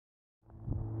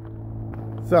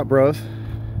What's up, bros?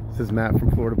 This is Matt from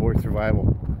Florida Boy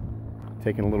Survival.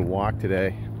 Taking a little walk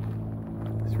today.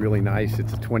 It's really nice.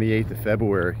 It's the 28th of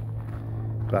February,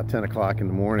 about 10 o'clock in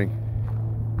the morning,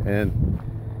 and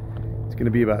it's going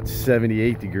to be about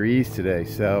 78 degrees today,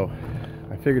 so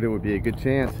I figured it would be a good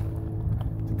chance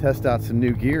to test out some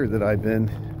new gear that I've been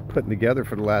putting together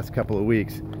for the last couple of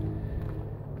weeks.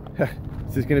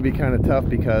 This is going to be kind of tough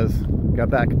because I got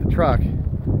back at the truck,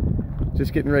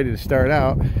 just getting ready to start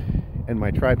out, and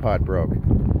my tripod broke.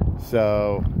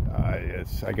 So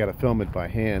I got to film it by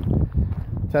hand.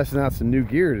 Testing out some new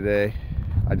gear today.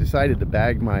 I decided to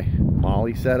bag my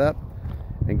Molly setup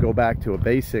and go back to a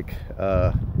basic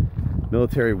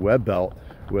military web belt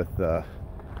with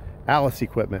Alice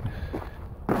equipment,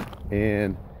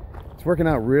 and it's working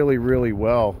out really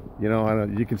well. You know,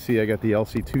 you can see I got the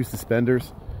LC2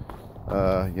 suspenders.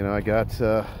 You know, I got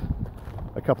a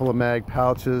couple of mag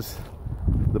pouches,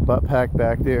 the butt pack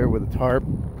back there with a tarp.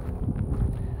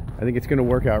 I think it's going to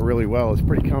work out really well. It's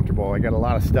pretty comfortable. I got a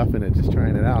lot of stuff in it, just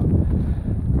trying it out.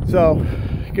 So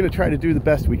I'm going to try to do the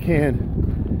best we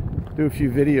can, do a few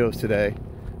videos today.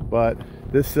 But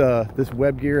this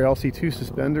web gear LC2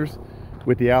 suspenders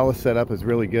with the Alice setup is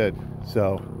really good.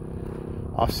 So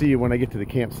I'll see you when I get to the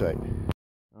campsite.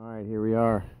 All right, here we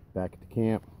are back at the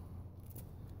camp.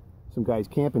 Some guys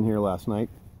camping here last night.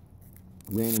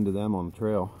 Ran into them on the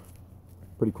trail.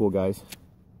 Pretty cool guys.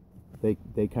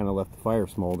 They kind of left the fire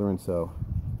smoldering, so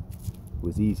it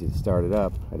was easy to start it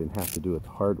up. I didn't have to do it the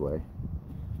hard way.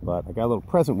 But I got a little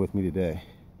present with me today.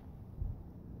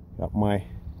 Got my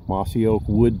Mossy Oak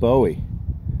Wood Bowie.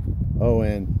 Oh,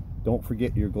 and don't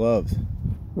forget your gloves.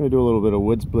 I'm going to do a little bit of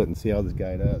wood split and see how this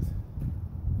guy does.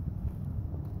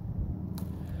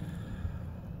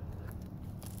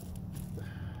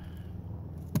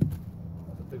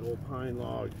 That's a big old pine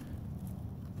log.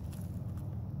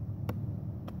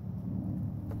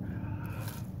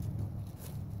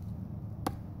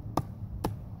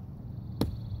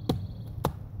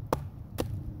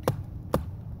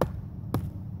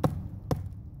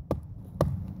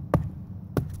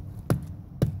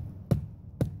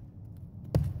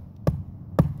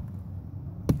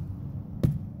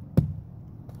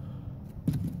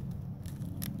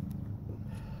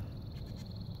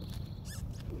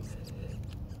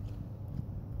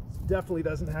 Definitely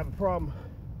doesn't have a problem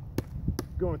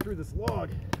going through this log.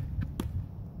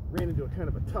 Ran into a kind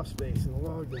of a tough space in the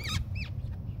log there.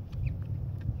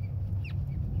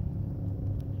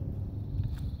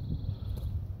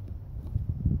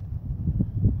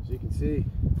 As you can see,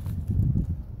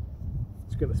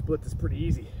 it's going to split this pretty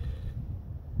easy.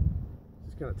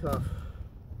 It's kind of tough.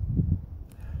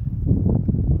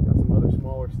 Got some other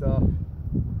smaller stuff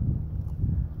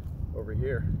over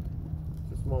here.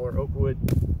 It's a smaller oak wood.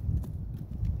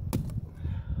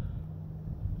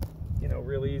 You know,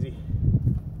 real easy.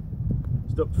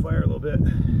 Stoke the fire a little bit.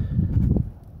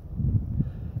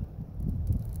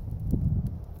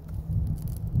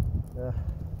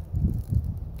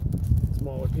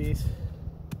 Smaller piece.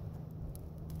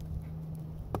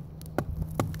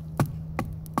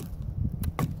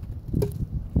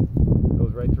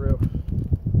 Goes right through.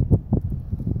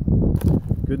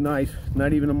 Good knife.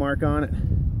 Not even a mark on it.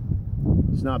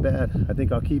 It's not bad. I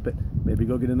think I'll keep it. Maybe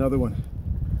go get another one.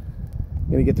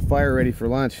 Gonna get the fire ready for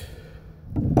lunch.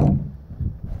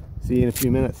 See you in a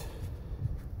few minutes.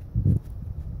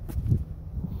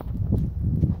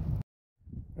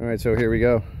 All right, so here we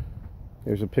go.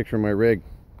 Here's a picture of my rig.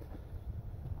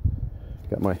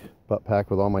 Got my butt pack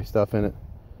with all my stuff in it.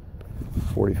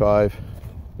 45,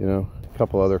 you know, a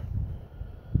couple other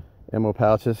ammo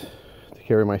pouches to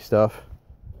carry my stuff.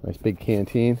 Nice big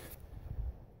canteen.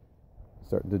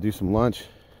 Starting to do some lunch.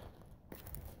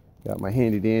 Got my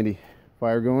handy dandy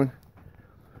fire going.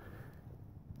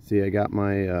 See, I got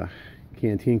my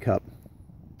canteen cup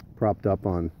propped up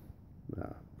on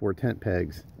 4 tent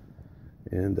pegs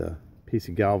and a piece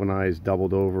of galvanized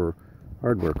doubled over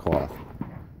hardware cloth.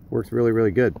 Works really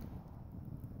good.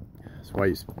 That's why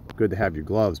it's good to have your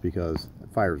gloves, because the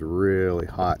fire's really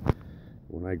hot.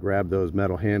 When I grab those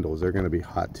metal handles, they're going to be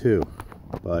hot too,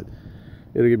 but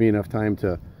it'll give me enough time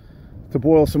to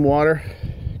boil some water,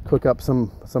 cook up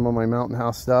some of my mountain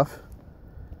house stuff,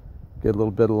 get a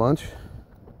little bit of lunch.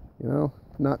 You know,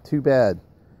 not too bad.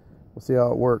 We'll see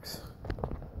how it works.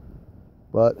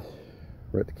 But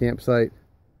we're at the campsite.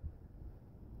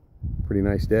 Pretty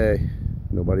nice day.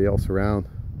 Nobody else around.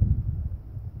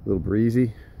 A little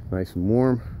breezy, nice and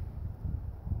warm.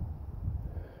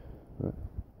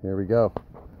 Here we go.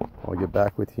 I'll get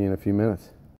back with you in a few minutes.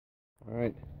 All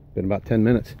right, been about 10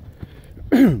 minutes.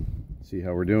 See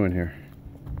how we're doing here.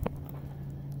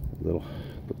 Little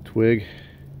twig.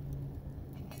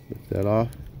 Lift that off.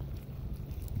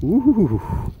 Ooh,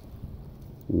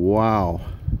 wow.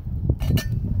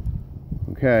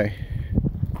 Okay,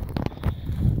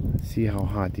 let's see how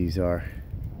hot these are.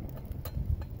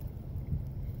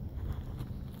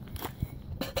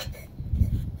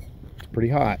 It's pretty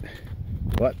hot,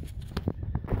 but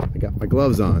I got my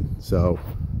gloves on, so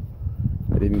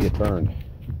I didn't get burned.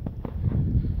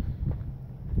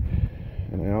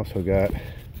 And I also got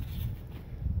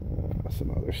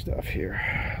some other stuff here.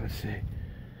 Let's see.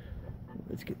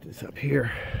 Let's get this up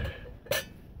here.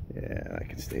 Yeah, I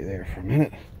can stay there for a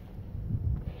minute.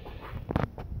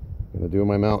 I'm gonna do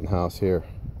my mountain house here.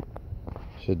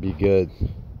 Should be good.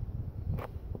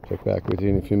 Check back with you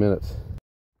in a few minutes.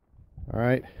 All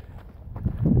right,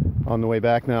 on the way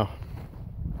back now.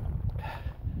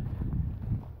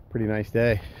 Pretty nice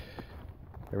day.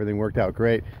 Everything worked out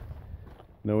great.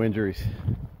 No injuries,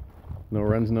 no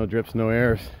runs, no drips, no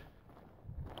errors.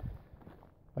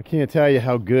 I can't tell you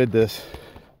how good this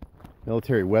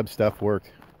military web stuff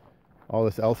worked. All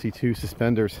this LC2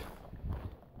 suspenders,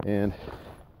 and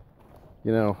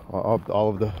you know, all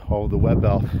of the web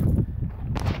belt.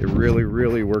 It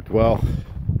really worked well.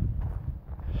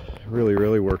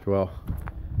 Really worked well.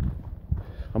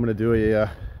 I'm gonna do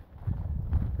a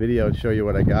video and show you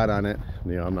what I got on it.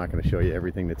 You know, I'm not going to show you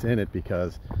everything that's in it,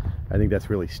 because I think that's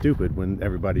really stupid when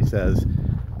everybody says,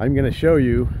 I'm going to show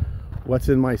you what's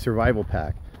in my survival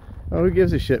pack. Oh, who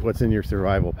gives a shit what's in your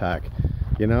survival pack?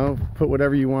 You know, put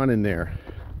whatever you want in there.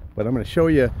 But I'm going to show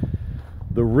you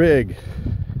the rig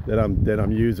that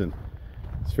I'm using.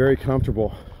 It's very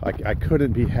comfortable. I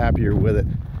couldn't be happier with it.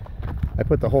 I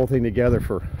put the whole thing together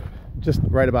for just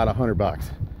right about $100,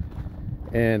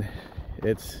 and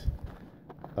it's,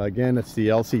 again, it's the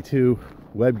LC2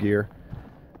 web gear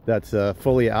that's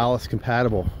fully Alice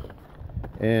compatible,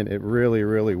 and it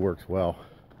really works well.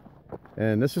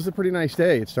 And this is a pretty nice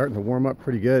day. It's starting to warm up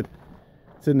pretty good.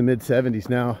 It's in the mid 70s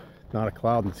now, not a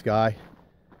cloud in the sky.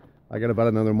 I got about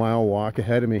another mile walk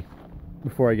ahead of me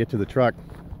before I get to the truck.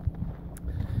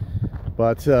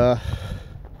 But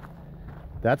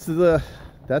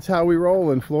that's how we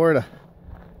roll in Florida.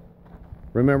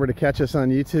 Remember to catch us on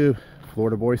YouTube,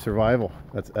 Florida Boy Survival.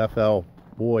 That's FL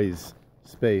Boys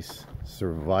space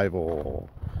Survival.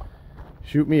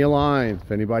 Shoot me a line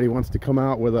if anybody wants to come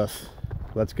out with us.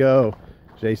 Let's go.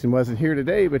 Jason wasn't here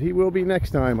today, but he will be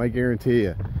next time, I guarantee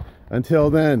you. Until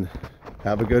then,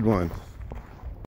 have a good one.